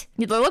sealant.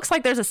 It looks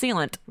like there's a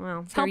sealant.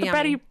 Well, It's they're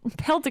held, yummy.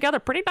 held together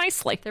pretty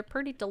nicely. They're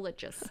pretty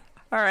delicious.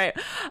 All right.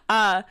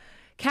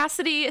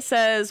 Cassidy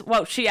says,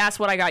 well, she asked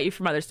what I got you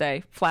for Mother's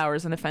Day.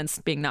 Flowers and a fence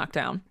being knocked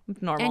down.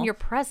 Normal. And your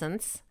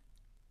presents.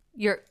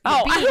 You're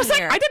I being was like,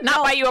 here. I did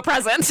not buy you a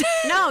present.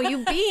 No,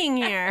 you being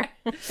here.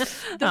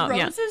 The yeah.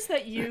 roses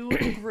that you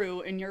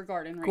grew in your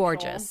garden, Rachel,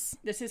 Gorgeous.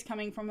 This is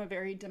coming from a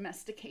very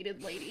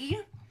domesticated lady.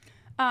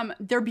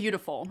 They're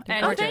beautiful,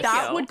 and gorgeous. that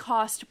Thank you. would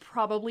cost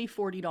probably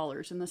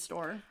 $40 in the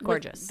store. with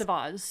Gorgeous. the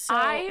vase. So,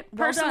 I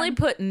well personally done.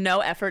 put no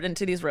effort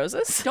into these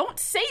roses. Don't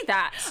say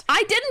that.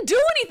 I didn't do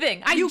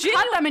anything. You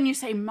cut them and you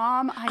say,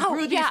 "Mom, I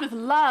grew these with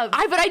love."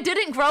 But I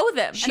didn't grow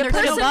them. there's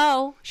Put a no-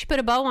 bow. She put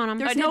a bow on them.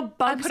 There's no I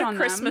bugs put a on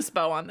Christmas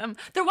bow on them.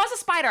 There was a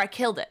spider. I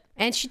killed it.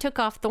 And she took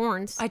off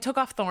thorns. I took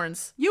off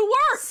thorns. You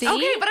worked. See?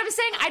 Okay, but I'm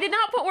saying I did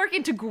not put work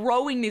into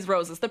growing these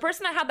roses. The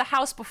person that had the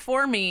house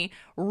before me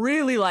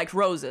really liked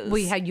roses.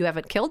 You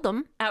haven't killed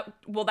them.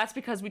 Well, that's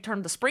because we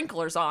turned the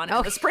sprinklers on.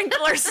 And the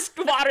sprinklers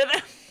water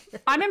them.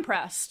 I'm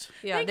impressed.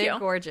 Yeah, Thank they're you.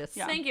 gorgeous.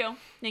 Thank you.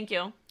 Thank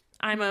you.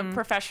 I'm a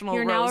professional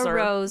You're now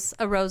roser.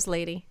 a rose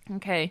lady.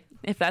 Okay,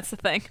 if that's the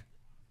thing.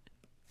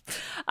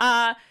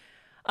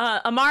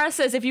 Amara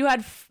says, if you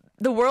had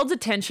the world's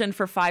attention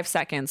for 5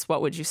 seconds,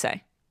 what would you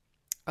say?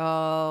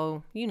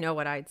 Oh, you know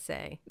what I'd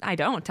say. I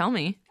don't. Tell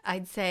me.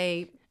 I'd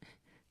say,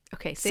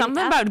 okay.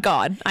 Something about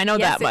God. I know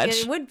yes, that much.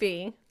 It would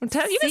be. You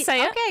can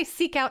say it. Okay,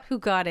 seek out who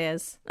God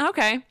is.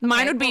 Okay.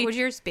 Mine would be, What would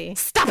yours be?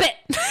 stop it.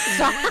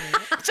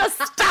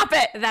 Just stop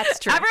it. That's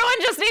true. Everyone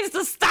just needs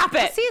to stop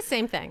it. See,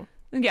 same thing.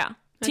 Yeah.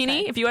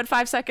 Teeny, if you had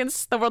 5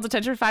 seconds, the world's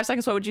attention for 5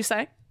 seconds, what would you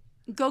say?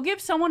 Go give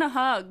someone a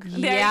hug.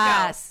 There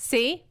yes. you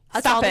go. See?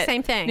 That's Stop all it. the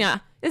same thing. Yeah.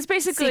 It's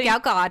basically Seek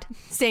out God.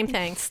 Same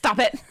thing. stop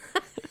it.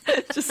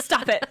 Just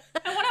stop it.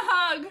 I want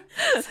a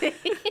hug.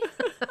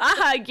 I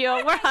hug you.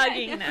 We're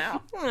hugging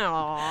now.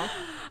 Aww.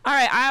 All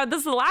right. This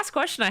is the last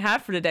question I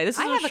have for today. This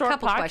is I have a short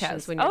couple podcast.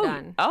 questions when you're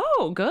done.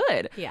 Oh,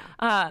 good.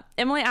 Yeah.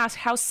 Emily asked,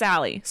 how's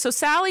Sally? So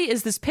Sally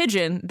is this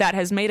pigeon that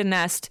has made a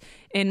nest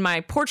in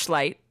my porch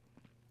light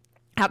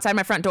outside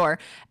my front door,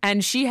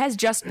 and she has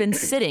just been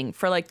sitting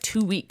for like 2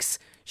 weeks.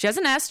 She has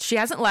a nest. She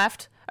hasn't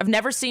left. I've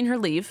never seen her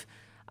leave.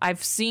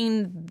 I've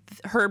seen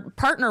her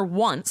partner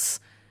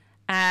once,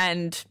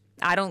 and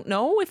I don't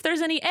know if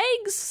there's any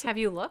eggs. Have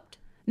you looked?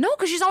 No,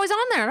 because she's always on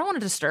there. I don't want to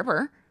disturb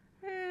her.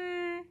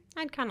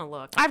 I'd kind of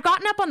look. I've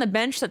gotten up on the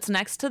bench that's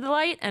next to the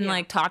light and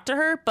like talked to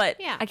her, but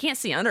Yeah. I can't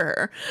see under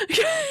her.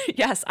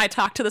 Yes, I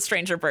talked to the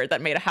stranger bird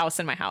that made a house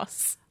in my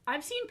house.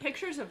 I've seen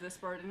pictures of this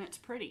bird and it's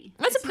pretty.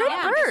 It's a pretty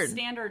not like bird. a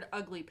standard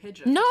ugly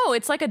pigeon. No,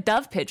 it's like a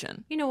dove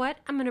pigeon. You know what?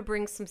 I'm gonna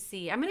bring some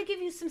seed. I'm gonna give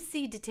you some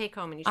seed to take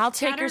home, and you I'll just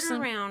take scatter her it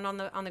some- around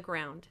on the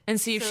ground And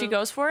see if she So-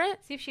 goes for it.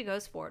 See if she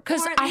goes for it.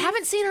 Because Or at I least-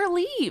 haven't seen her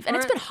leave, and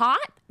it's or- been hot.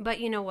 But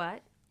you know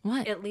what?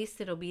 What? At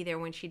least it'll be there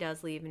when she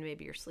does leave, and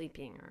maybe you're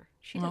sleeping, or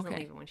she doesn't Okay.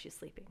 leave it when she's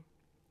sleeping,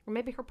 or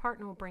maybe her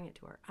partner will bring it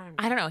to her. I don't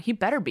know. I don't know. He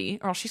better be,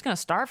 or else she's going to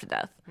starve to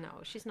death. No,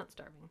 she's not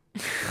starving.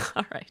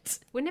 All right.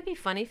 Wouldn't it be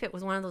funny if it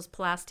was one of those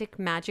plastic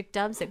magic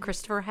doves that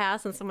Christopher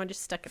has, and someone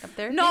just stuck it up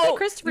there? No, Maybe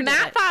Christopher did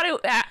Matt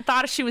it.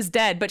 thought she was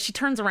dead, but she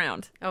turns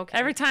around. Okay.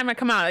 Every time I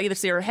come out, I either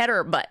see her head or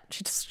her butt.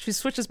 She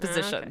switches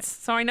positions,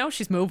 so I know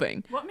she's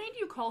moving. What made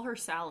you call her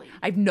Sally?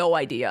 I have no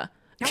idea.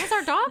 That was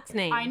our dog's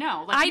name. I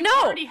know. I you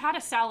know. already had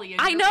a Sally in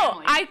I your know.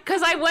 family.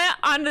 Because I went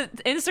on the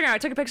Instagram, I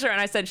took a picture and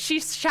I said,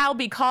 she shall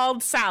be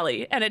called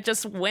Sally. And it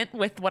just went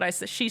with what I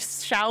said. She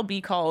shall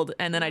be called.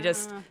 And then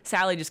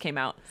Sally just came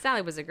out.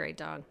 Sally was a great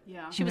dog.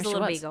 Yeah. She was a There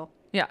little beagle.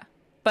 Yeah.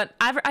 But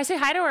I say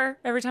hi to her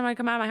every time I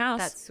come out of my house.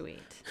 That's sweet.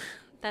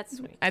 That's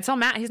sweet. I tell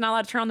Matt he's not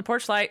allowed to turn on the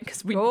porch light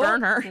because we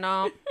burn her.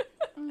 No.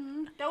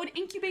 That would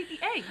incubate the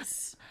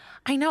eggs.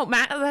 I know,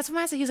 Matt. That's what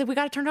Matt said. He's like, we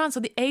got to turn it on so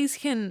the eggs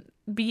can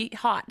be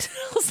hot.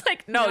 I was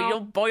like, no. You'll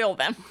boil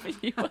them.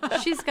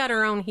 She's got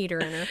her own heater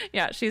in her.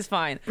 Yeah, she's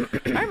fine. All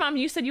right, Mom,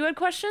 you said you had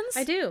questions?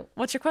 I do.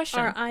 What's your question?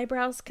 Are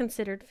eyebrows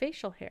considered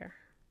facial hair?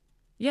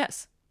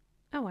 Yes.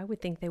 Oh, I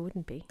would think they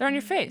wouldn't be. They're on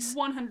your face.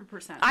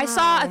 100%. I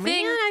saw a man,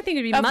 thing I think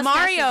it'd be of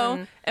mustaches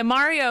Mario. And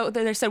Mario,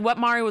 they said what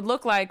Mario would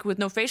look like with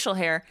no facial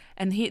hair,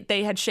 and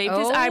they had shaved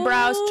his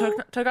eyebrows,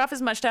 took off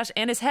his mustache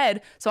and his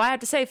head. So I have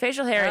to say,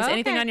 facial hair is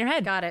anything Okay. on your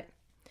head. Got it.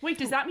 Wait,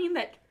 does that mean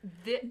that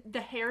the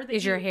hair that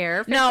Is your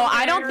hair? No, facial I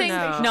hair don't or think.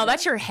 no? No,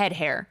 that's your head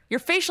hair. Your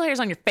facial hair is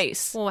on your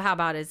face. Well, how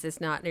about is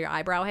this not your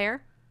eyebrow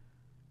hair?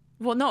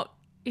 Well, no,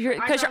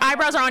 because your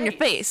eyebrows are on your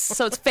face,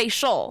 so it's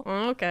facial.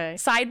 Okay.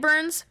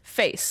 Sideburns,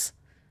 face.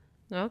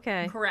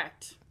 Okay.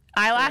 Correct.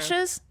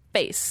 Eyelashes,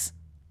 face.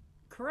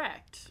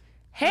 Correct.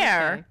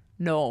 Hair,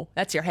 no,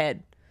 that's your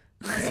head.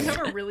 You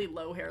have a really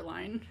low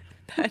hairline.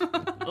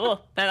 Ugh,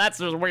 that's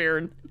just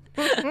weird.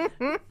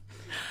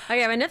 I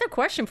have another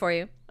question for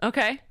you.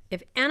 Okay.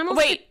 If animals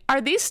Wait,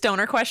 are these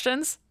stoner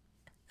questions?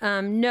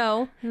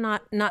 no,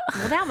 not well,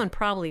 that one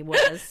probably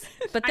was.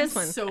 But this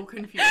I'm one. so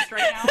confused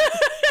right now.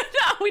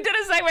 No, we did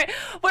a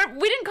segue.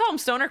 We didn't call them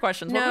stoner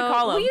questions. What did we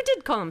call them? Well, you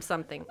did call them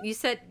something. You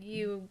said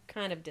you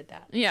kind of did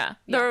that. Yeah.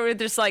 They're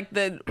just like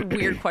the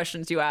weird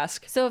questions you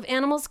ask. So if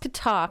animals could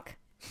talk,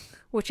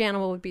 which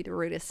animal would be the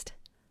rudest?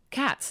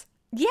 Cats.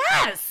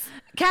 Yes.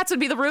 Cats would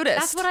be the rudest.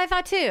 That's what I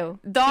thought too.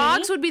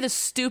 Dogs would be the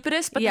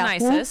stupidest but the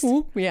nicest.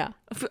 Whoop, whoop. Yeah.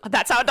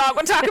 That's how a dog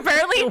would talk,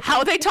 apparently.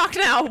 How they talk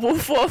now.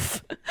 Woof,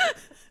 woof.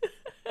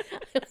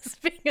 It's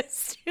being a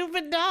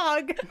stupid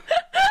dog.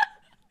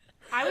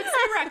 I would say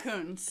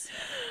raccoons.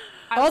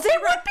 Oh, they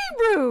would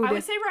be rude. I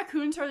would say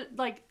raccoons are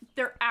like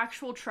they're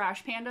actual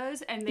trash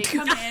pandas, and they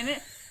come in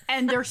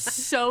and they're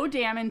so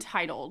damn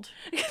entitled.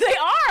 They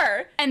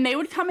are. And they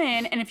would come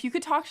in, and if you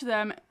could talk to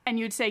them and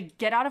you'd say,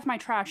 "Get out of my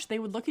trash," they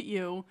would look at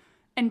you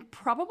and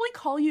probably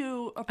call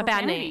you a bad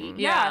profanity. name.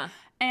 Yeah.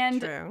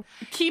 And True.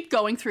 keep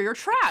going through your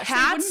trash. They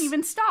Cats wouldn't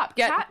even stop.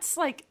 get- Cats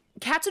like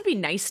Cats would be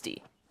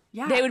nicey.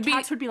 yeah. They would be-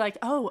 cats would be like,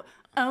 "Oh,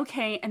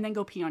 okay, and then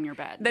go pee on your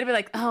bed. They'd be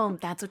like, oh,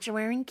 that's what you're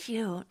wearing,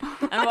 cute,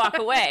 and walk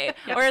away.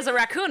 Whereas a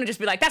raccoon would just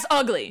be like, that's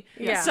ugly.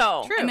 Yeah.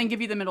 So, And then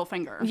give you the middle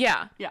finger.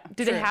 yeah. Yeah.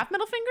 Do they have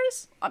middle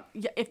fingers?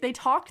 Yeah, if they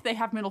talk, they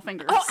have middle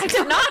fingers. Oh, I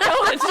did not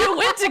know the two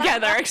went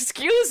together.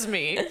 Excuse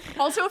me.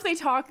 Also, if they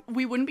talk,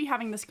 we wouldn't be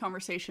having this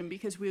conversation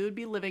because we would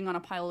be living on a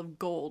pile of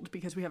gold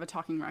because we have a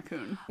talking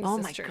raccoon. Oh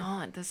my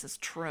God, this is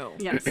true.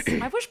 Yes.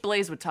 I wish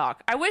Blaze would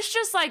talk. I wish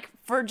just like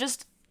for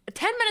just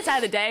 10 minutes out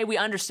of the day, we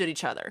understood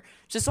each other.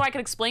 Just so I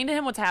could explain to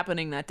him what's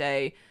happening that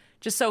day.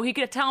 Just so he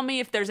could tell me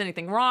if there's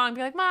anything wrong.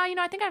 Be like, Ma,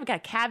 I think I've got a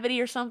cavity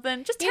or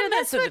something. Just 10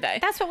 minutes of the day.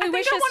 That's what we I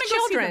wish think I as want to go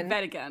see the children.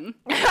 vet again.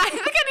 I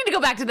think I need to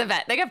go back to the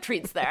vet. They have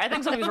treats there. I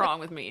think something's wrong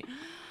with me.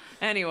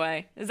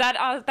 Anyway, is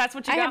that that's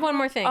what you I got? have one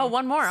more thing. Oh,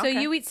 one more. So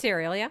Okay. you eat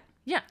cereal, yeah?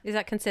 Yeah. Is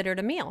that considered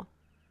a meal?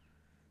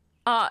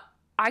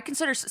 I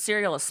consider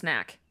cereal a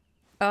snack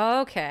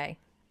Okay.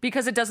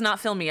 because it does not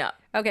fill me up.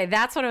 Okay,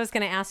 that's what I was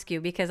going to ask you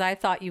because I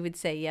thought you would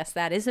say, yes,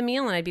 that is a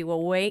meal. And I'd be,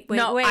 well, wait,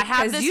 No, I have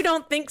because this- you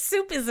don't think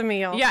soup is a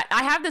meal. Yeah,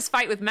 I have this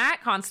fight with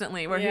Matt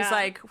constantly where he's Yeah.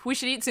 like, we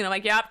should eat soon. I'm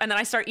like, yep. And then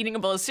I start eating a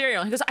bowl of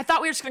cereal. He goes, I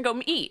thought we were just going to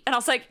go eat. And I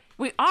was like,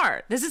 we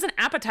are. This is an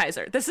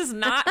appetizer. This is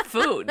not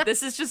food.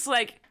 This is just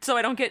like, so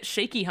I don't get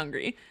shaky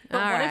hungry.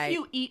 But All what right. if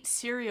you eat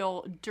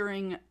cereal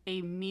during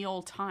a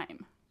meal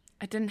time?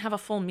 I didn't have a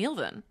full meal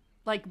then.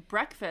 Like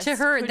breakfast To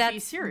her, could be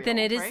that's cereal, then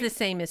it is right? the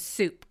same as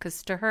soup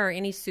because to her,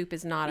 any soup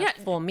is not Yeah,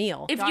 a full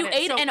meal. If Got you it.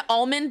 ate So- an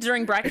almond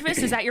during breakfast,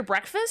 is that your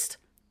breakfast?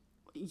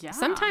 Yeah.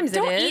 Sometimes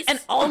Don't it is. eat an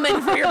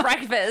almond for your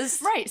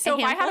breakfast. Right. So A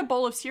if I had handful? a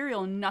bowl of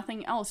cereal and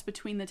nothing else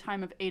between the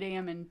time of 8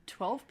 a.m. and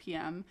 12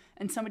 p.m.,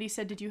 and somebody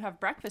said, did you have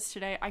breakfast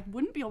today? I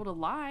wouldn't be able to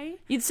lie.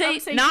 You'd I say,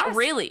 would say not yes.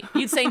 really.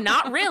 You'd say,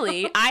 not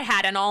really. I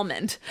had an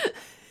almond.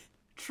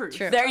 True.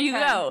 There you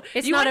Okay. go.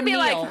 It's you not wouldn't a be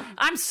meal. like,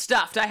 I'm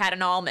stuffed. I had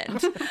an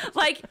almond.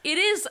 Like, it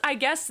is, I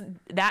guess,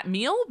 that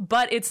meal,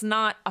 but it's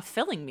not a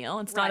filling meal.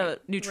 It's not a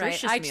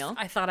nutritious right. meal.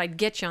 I thought I'd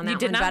get you on that You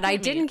did one, not but I get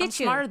me. didn't I'm get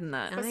you. smarter than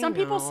that. But I some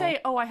people know. say,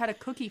 oh, I had a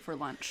cookie for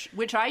lunch,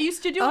 which I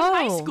used to do in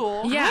high Oh,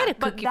 school. I had a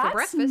but cookie for that's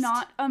breakfast.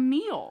 not a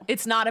meal.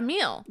 It's not a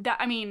meal.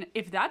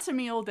 If that's a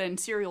meal, then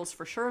cereal's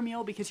for sure a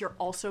meal because you're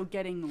also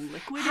getting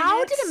liquid. How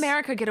in it. did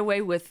America get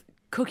away with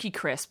Cookie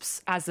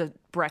Crisps as a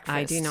breakfast?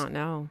 I do not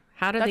know.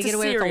 How did That's they get a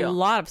away with a cereal.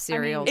 lot of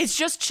cereals? It's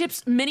just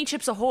chips, mini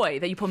Chips Ahoy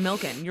that you put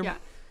milk in. Yeah.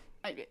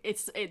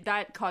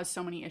 That caused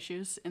so many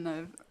issues in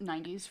the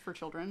 90s for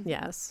children.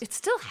 yes. It's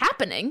still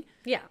happening.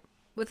 Yeah.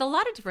 With a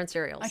lot of different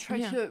cereals. I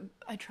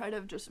try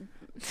to just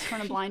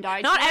turn a blind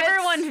eye. Not to it.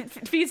 everyone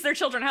feeds their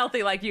children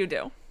healthy like you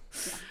do.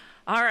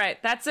 All right,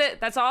 that's it.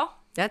 That's all.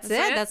 That's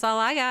it. That's all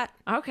I got.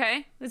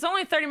 Okay. It's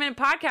only a 30-minute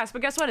podcast,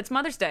 but guess what? It's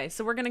Mother's Day,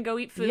 so we're going to go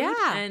eat food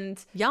Yeah.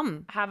 and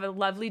Yum. have a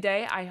lovely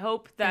day. I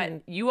hope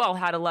that you all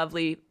had a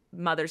lovely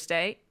Mother's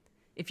Day.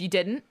 If you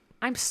didn't,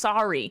 I'm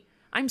sorry.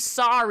 I'm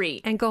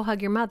sorry. And go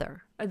hug your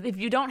mother. If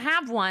you don't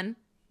have one,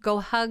 Go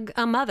hug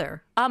a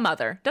mother. a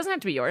mother. Doesn't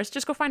have to be yours.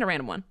 Just go find a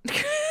random one.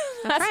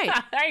 That's right.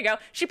 There you go.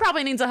 She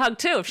probably needs a hug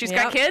too. If she's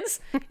got Yep. kids,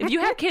 if you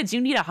have kids, you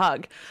need a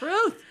hug.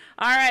 Truth.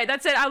 All right,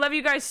 that's it. I love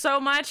you guys so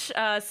much.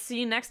 See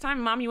you next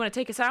time. Mom, you want to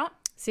take us out?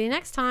 See you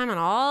next time on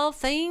All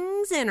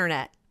Things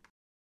Internet.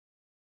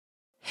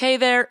 Hey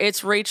there,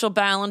 it's Rachel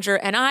Ballinger,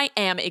 and I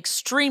am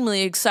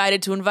extremely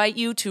excited to invite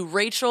you to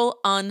Rachel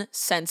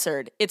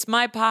Uncensored. It's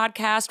my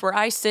podcast where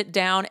I sit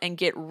down and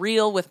get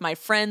real with my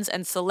friends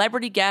and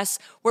celebrity guests,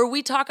 where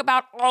we talk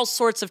about all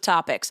sorts of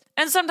topics.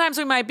 And sometimes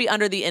we might be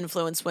under the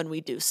influence when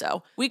we do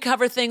so. We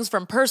cover things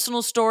from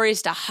personal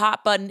stories to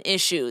hot button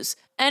issues.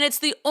 And it's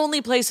the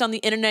only place on the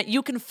internet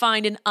you can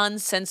find an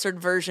uncensored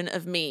version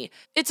of me.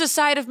 It's a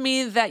side of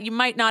me that you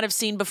might not have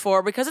seen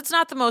before because it's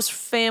not the most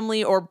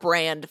family or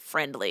brand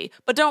friendly.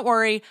 But don't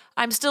worry,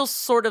 I'm still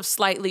sort of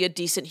slightly a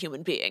decent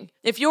human being.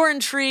 If you're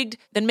intrigued,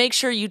 then make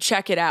sure you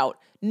check it out.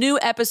 New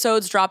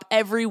episodes drop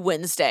every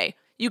Wednesday.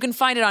 You can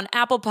find it on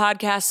Apple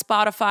Podcasts,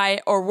 Spotify,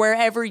 or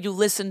wherever you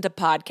listen to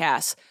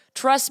podcasts.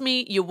 Trust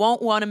me, you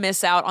won't want to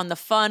miss out on the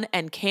fun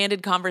and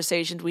candid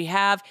conversations we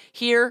have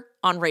here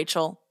on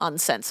Rachel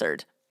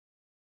Uncensored.